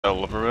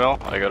Tamriel.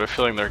 I got a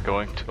feeling they're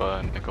going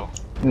to Nickel.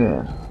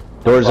 Yeah.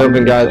 Doors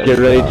open, guys. Get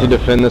ready to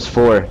defend this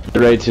floor. Get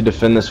ready to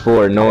defend this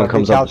floor. No one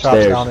comes up the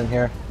stairs. Down in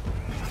here.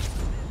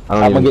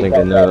 I don't even think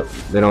they know.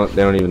 They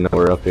don't even know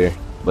we're up here.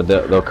 But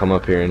they'll come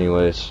up here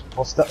anyways.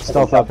 We'll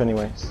stealth up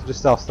anyways.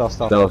 Just stealth.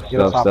 Stealth.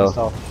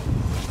 Well,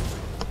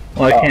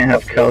 I can't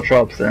have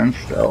caltrops and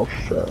stealth,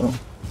 so.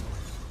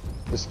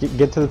 Just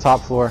get to the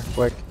top floor,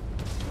 quick.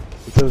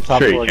 Get to the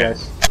top floor,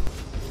 guys.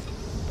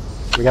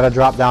 We gotta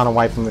drop down and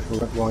wipe them if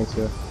we're going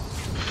to.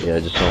 Yeah,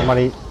 just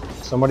don't.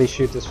 Somebody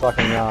shoot this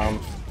fucking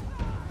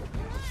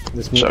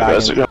this meat So bag.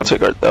 guys are gonna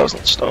take our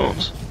 1,000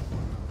 stones.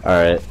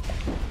 Alright.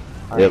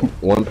 Yep,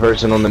 one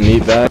person on the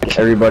meat bag.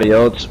 Everybody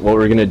else, what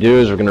we're gonna do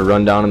is we're gonna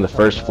run down on the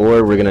first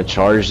floor. We're gonna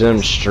charge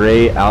them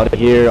straight out of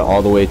here,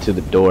 all the way to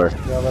the door.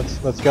 Yeah,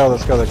 let's go.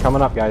 They're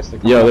coming up, guys.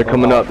 They're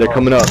coming up. They're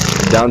coming up.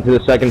 Down to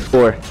the second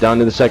floor. Down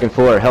to the second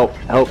floor. Help!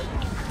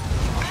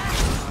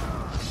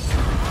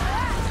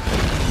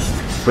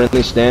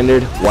 Friendly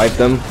standard. Wipe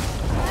them.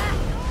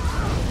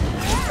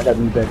 I got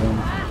meat bag on.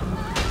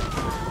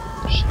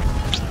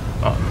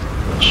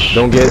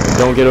 Don't get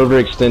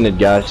overextended,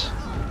 guys.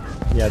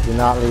 Yeah, do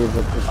not leave the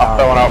I'm tower.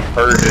 throwing out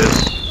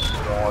purges.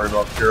 Don't worry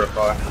about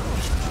purify.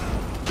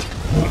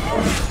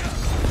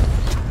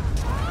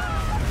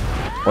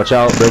 Watch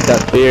out! Break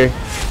that spear.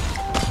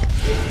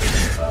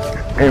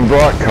 And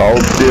block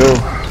cold still.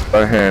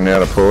 By hand now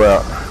to pull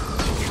out.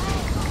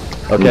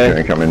 Okay. He's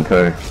gonna come in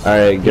too.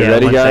 Alright, get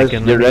ready, guys.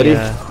 Get ready.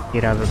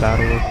 Get out of the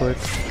battle real quick.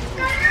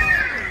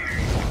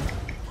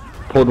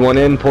 Pulled one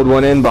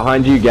in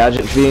behind you,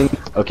 Gadget Fiend.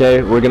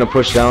 Okay, we're gonna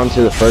push down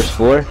to the first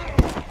floor.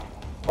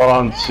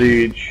 On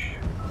siege.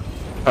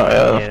 Oh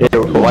yeah.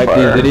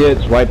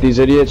 Wipe these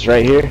idiots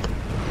right here.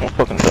 I'm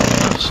fucking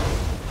dumbass.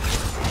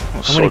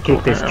 I'm gonna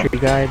kick this tree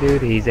guy,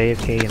 dude. He's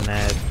AFK and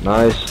mad.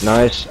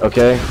 Nice,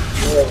 okay.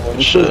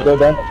 Shit. Go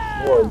down the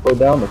floor. Go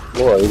down the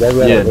floor.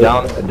 Yeah,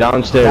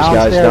 downstairs,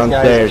 guys,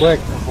 downstairs. Guys, quick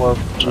before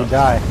you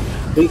die.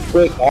 Be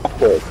quick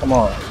after it. Come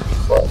on.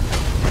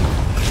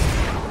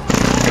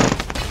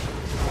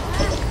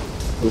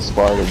 He's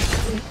spotted.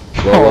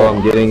 Whoa,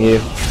 I'm getting you.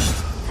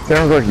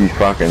 Sounds like he's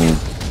fucking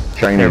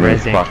changing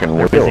his fucking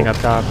They're wheel. rezzing up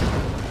top.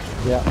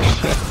 Yeah.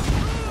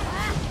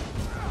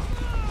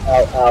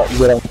 Out,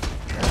 get him.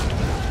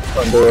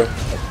 Front door.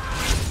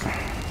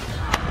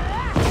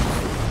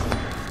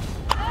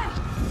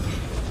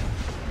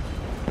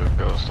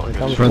 Here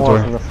comes more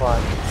from the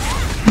front.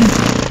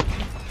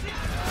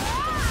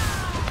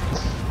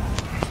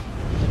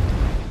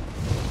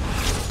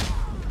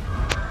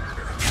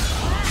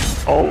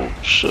 Oh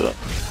shit.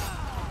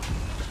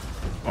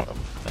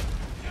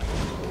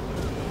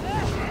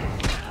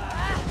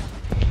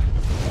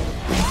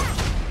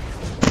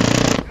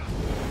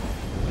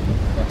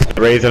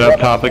 Raising up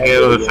top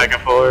again on the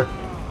second floor.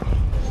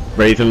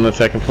 Raising on the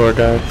second floor,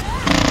 guys.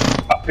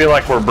 I feel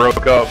like we're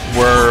broke up.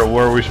 Where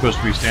are we supposed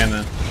to be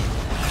standing?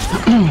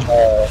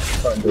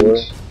 Front door.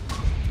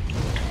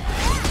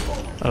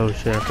 Oh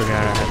shit, I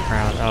forgot I had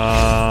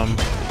crown.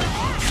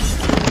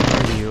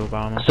 Where are you,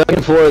 Obama?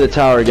 Second floor of the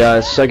tower,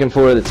 guys. Second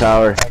floor of the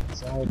tower.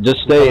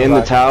 Just stay in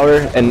the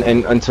tower and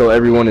until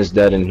everyone is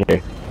dead in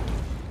here.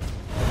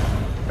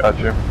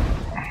 Gotcha.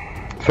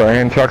 So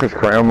hand chuck his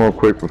crown real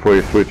quick before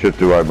you switch it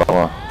to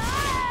Obama.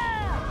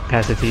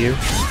 Pass it to you.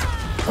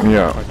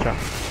 Yeah. Or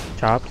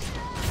chopped.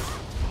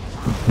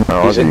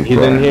 No, He's in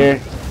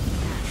here.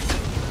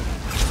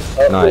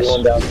 Oh, Nice.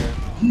 one down there.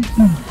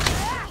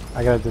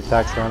 I got a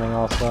detect running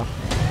also.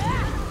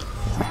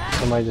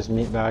 Somebody just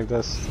meat bagged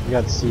us. We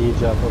got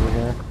siege up over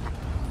here.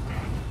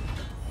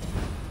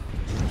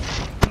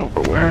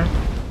 Over where?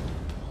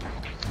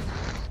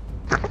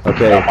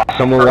 Okay,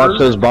 someone watch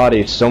those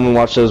bodies.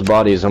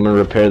 I'm gonna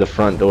repair the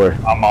front door.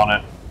 I'm on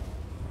it.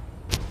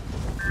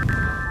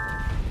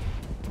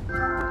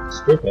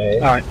 Strip A.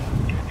 Alright.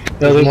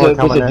 No, there's a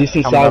coming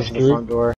decent coming up sized to the front group. door.